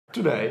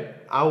Today,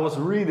 I was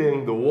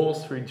reading the Wall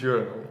Street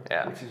Journal,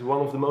 Yeah. which is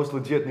one of the most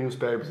legit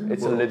newspapers in the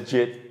It's world. a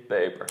legit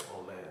paper.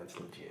 Oh man, it's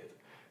legit.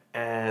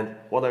 And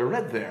what I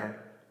read there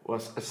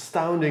was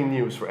astounding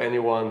news for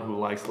anyone who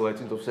likes the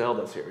Legend of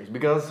Zelda series.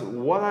 Because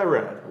what I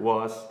read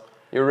was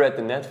You read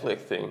the Netflix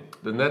thing.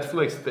 the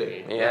Netflix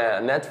thing. Yeah,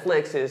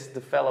 Netflix is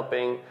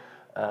developing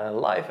a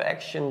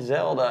live-action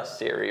Zelda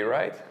series,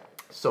 right?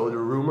 So the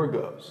rumor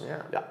goes.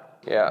 Yeah.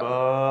 Yeah.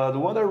 But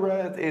what I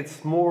read,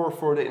 it's more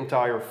for the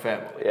entire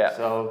family. Yeah.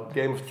 So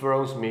Game of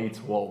Thrones meets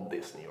Walt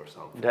Disney or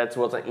something. That's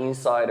what an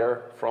insider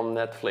from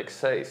Netflix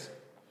says.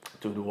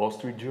 To the Wall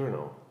Street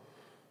Journal.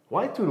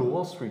 Why to the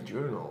Wall Street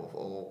Journal of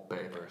all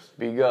papers?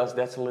 Because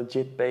that's a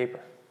legit paper.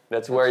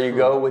 That's where you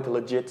go with a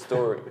legit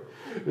story.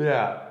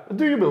 Yeah.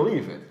 Do you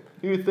believe it?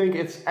 Do you think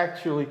it's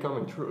actually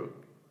coming true?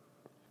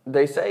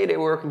 They say they're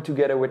working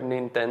together with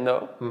Nintendo,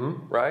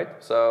 right?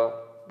 So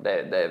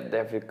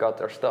they've got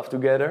their stuff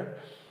together.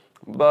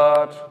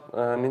 But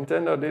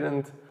Nintendo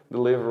didn't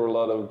deliver a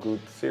lot of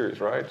good series,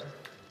 right?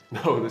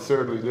 No, they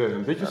certainly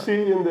didn't. Did you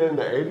see in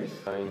the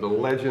 80s? The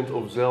Legend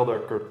of Zelda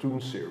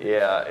cartoon series.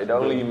 Yeah, it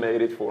only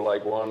made it for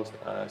like one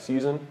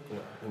season. Yeah.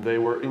 And they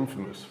were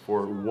infamous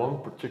for one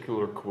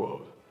particular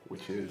quote,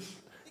 which is...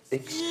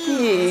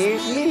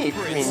 Excuse me,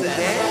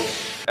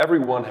 princess.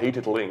 Everyone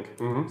hated Link,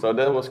 so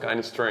that was kind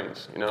of strange,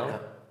 you know? Yeah.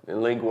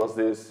 And Link was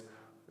this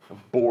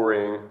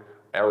boring,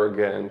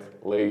 arrogant,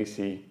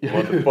 lazy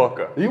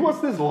motherfucker. He was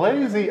this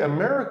lazy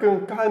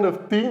American kind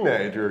of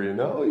teenager, you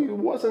know? He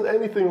wasn't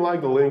anything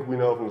like the Link we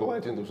know from the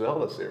Legend of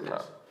Zelda series.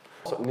 No.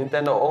 So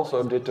Nintendo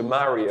also did the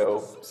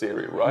Mario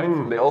series, right?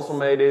 They also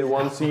made it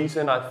one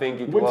season, I think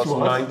it Which was was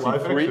 93.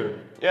 live action.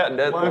 Yeah,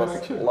 that Live was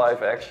action.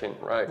 live action,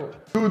 right?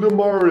 To the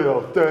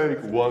Mario, take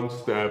one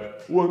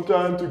step, one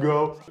time to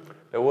go.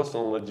 That was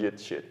some legit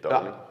shit,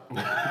 Tony.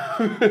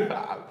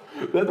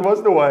 That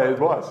was the way it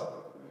was.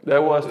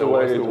 That was the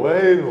way it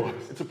was.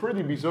 It's a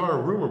pretty bizarre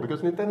rumor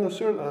because Nintendo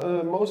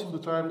most of the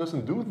time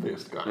doesn't do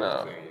this kind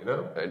of thing, you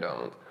know? They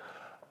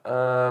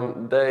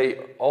don't. They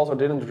also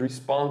didn't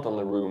respond on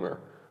the rumor.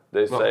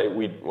 They say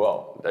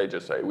they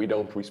just say we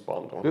don't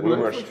respond on Did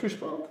rumors. Netflix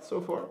respond so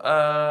far?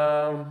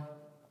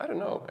 I don't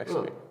know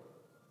actually.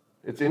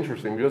 It's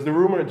interesting because the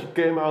rumor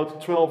came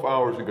out 12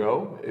 hours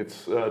ago.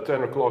 It's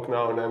 10 o'clock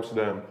now in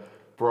Amsterdam,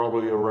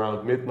 probably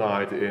around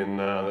midnight in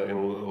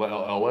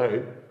LA.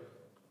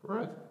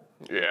 Right?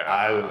 Yeah.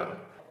 I don't know.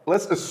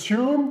 Let's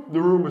assume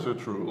the rumors are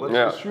true.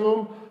 Let's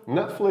assume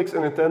Netflix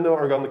and Nintendo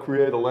are going to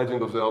create a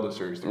Legend of Zelda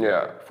series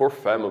together. Yeah, for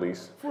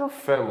families. For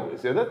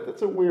families. Yeah,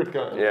 that's a weird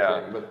kind of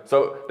thing. But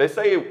So they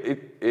say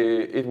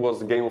it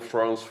was Game of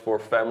Thrones for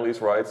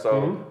families, right?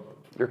 So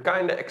you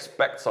kind of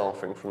expect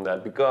something from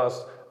that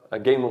because a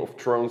Game of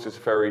Thrones is a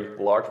very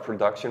large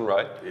production,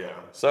 right? yeah.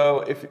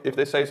 So if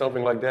they say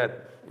something like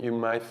that, you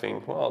might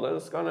think, well,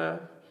 there's gonna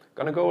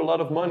go a lot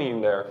of money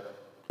in there.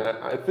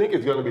 I think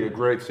it's going to be a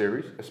great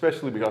series,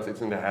 especially because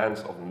it's in the hands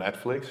of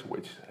Netflix,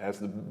 which has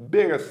the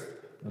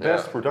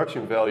best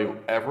production value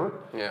ever.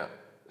 Yeah.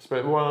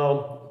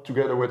 Well,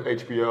 together with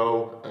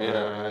HBO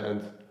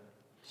and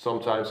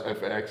sometimes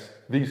FX,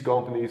 these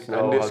companies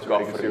know how to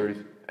make a series.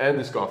 And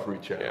Discovery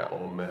Channel. Yeah.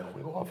 Oh man,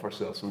 we love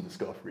ourselves some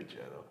Discovery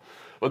Channel.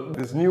 But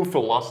this new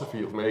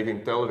philosophy of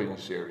making television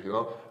series, you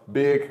know,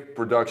 big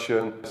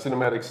production,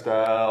 cinematic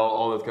style,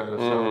 all that kind of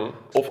stuff.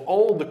 Of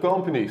all the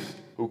companies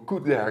who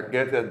could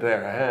get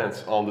their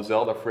hands on the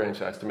Zelda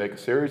franchise to make a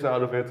series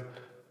out of it,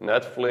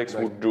 Netflix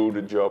would do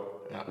the job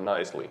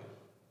nicely.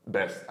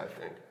 best, I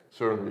think.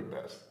 Certainly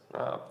best.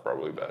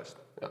 Probably best.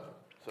 Yeah.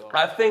 So,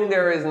 I think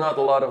there is not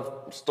a lot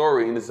of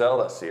story in the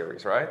Zelda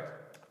series, right?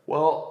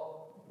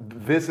 well,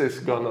 this is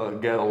gonna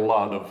get a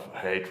lot of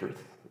hatred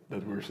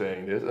that we're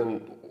saying this,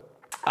 and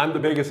I'm the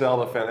biggest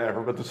Zelda fan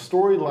ever, but the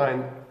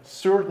storyline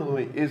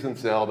certainly isn't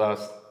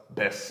Zelda's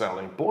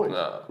best-selling point,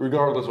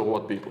 regardless of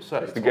what people say.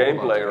 It's the all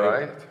about gameplay, the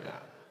right? Yeah.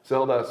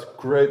 Zelda's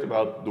great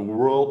about the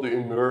world, the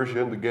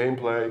immersion, the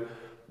gameplay,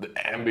 the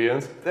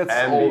ambience. That's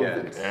all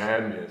of it.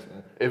 Ambience,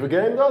 man. If a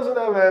game doesn't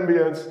have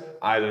ambience,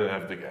 I don't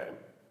have the game.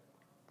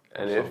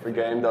 And if the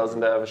game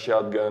doesn't have a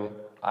shotgun,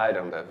 I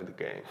don't have the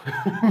game.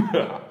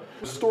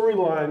 The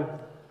storyline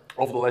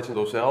of The Legend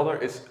of Zelda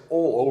is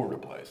all over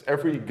the place.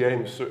 Every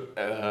game is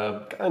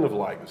kind of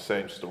like the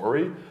same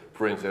story.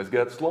 Princess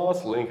gets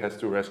lost, Link has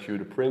to rescue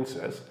the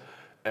princess.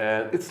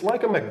 And it's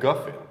like a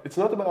MacGuffin. It's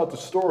not about the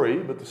story,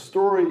 but the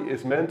story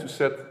is meant to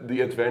set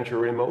the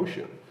adventure in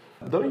motion.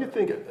 Don't you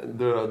think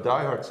the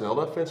diehard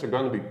Zelda fans are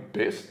going to be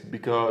pissed?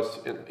 Because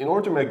in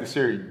order to make the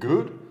series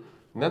good,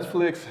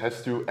 Netflix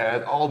has to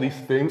add all these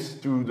things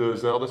to the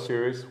Zelda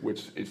series,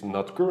 which is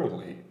not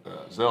currently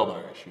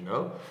Zelda, as you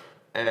know.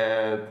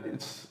 And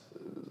it's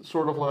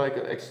sort of like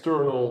an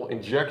external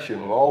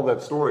injection of all that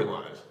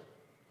storylines.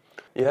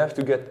 You have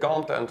to get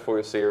content for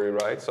your series,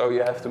 right? So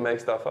you have to make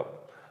stuff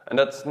up. And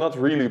that's not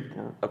really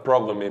a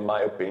problem in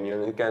my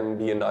opinion. It can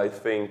be a nice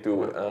thing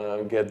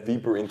to get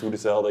deeper into the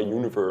Zelda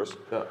universe.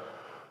 Yeah.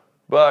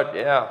 But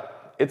yeah,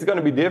 it's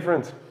gonna be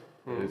different.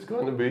 It's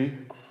going to be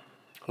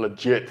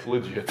legit.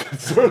 legit.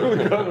 It's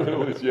certainly going to be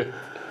legit.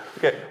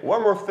 Okay,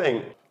 one more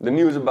thing. the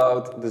news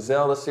about the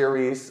Zelda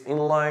series in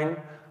line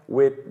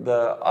with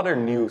the other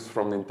news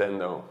from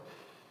Nintendo,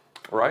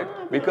 right?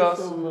 Because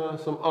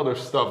some other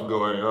stuff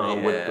going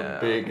on with the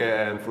big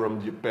hand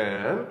from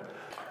Japan.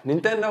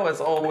 Nintendo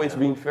has always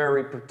been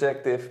very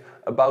protective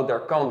about their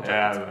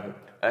content. Yeah, man.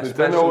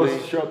 Nintendo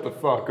was shut the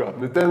fuck up.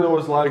 Nintendo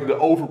was like the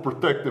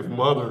overprotective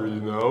mother,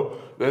 you know,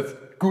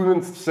 that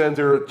couldn't send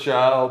her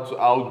child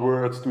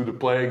outwards to the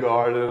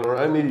playgarden or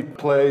any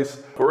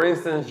place. For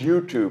instance,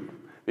 YouTube,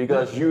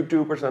 because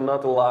YouTubers are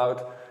not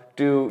allowed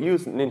to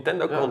use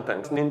Nintendo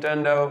content.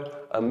 Nintendo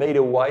made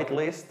a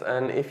whitelist,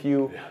 and if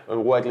you a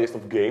whitelist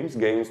of games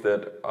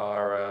that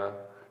are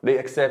they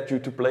accept you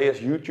to play as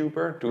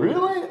YouTuber.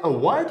 Really? A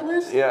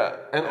whitelist? Yeah.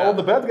 And all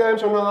the bad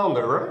games are not on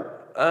there, right?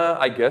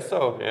 I guess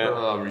so. Yeah.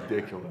 Oh,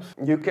 ridiculous.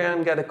 You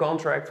can get a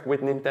contract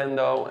with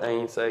Nintendo,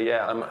 and you say,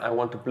 yeah, I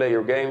want to play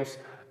your games,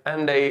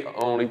 and they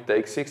only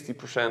take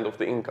 60% of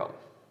the income.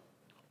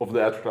 Of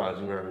the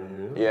advertising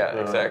revenue. Yeah,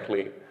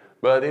 exactly.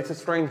 But it's a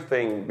strange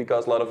thing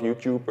because a lot of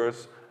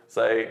YouTubers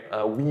say,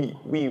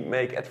 we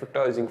make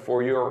advertising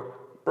for your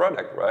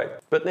product, right?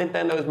 But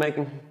Nintendo is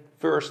making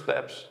first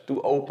steps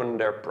to open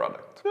their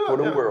product for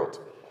the world.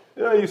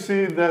 Yeah, you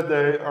see that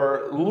they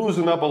are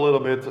loosening up a little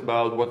bit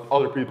about what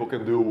other people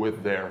can do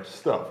with their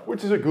stuff,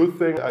 which is a good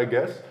thing, I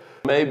guess.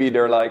 Maybe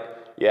they're like,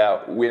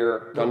 yeah,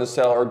 we're gonna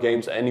sell our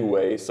games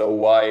anyway, so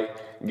why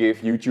give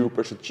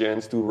YouTubers a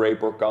chance to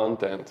rape our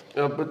content?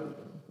 Yeah, but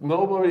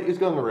nobody is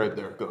gonna rape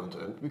their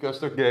content because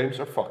their games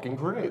are fucking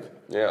great.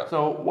 Yeah.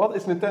 So what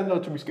is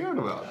Nintendo to be scared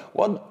about?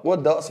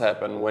 What does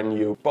happen when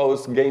you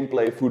post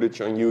gameplay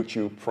footage on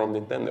YouTube from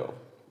Nintendo?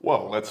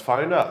 Well, let's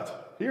find out.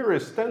 Here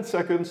is 10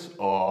 seconds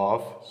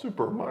of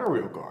Super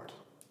Mario Kart.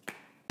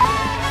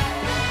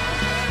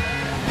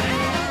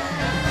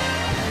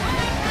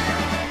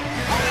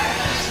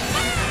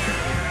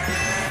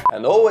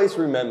 And always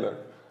remember,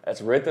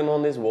 as written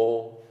on this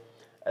wall,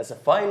 as a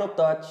final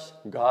touch,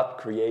 God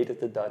created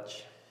the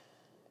Dutch.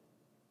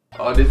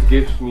 Oh, this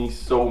gives me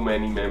so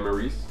many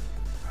memories.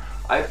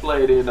 I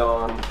played it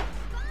on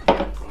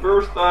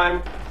first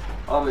time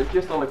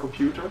just on a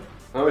computer.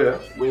 Oh yeah?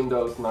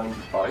 Windows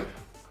 95.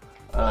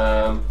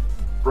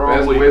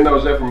 Best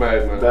Windows ever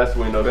made, man. Best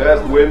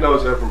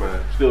Windows ever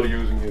made. Still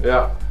using it.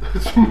 Yeah.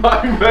 It's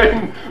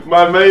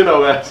my main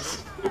OS.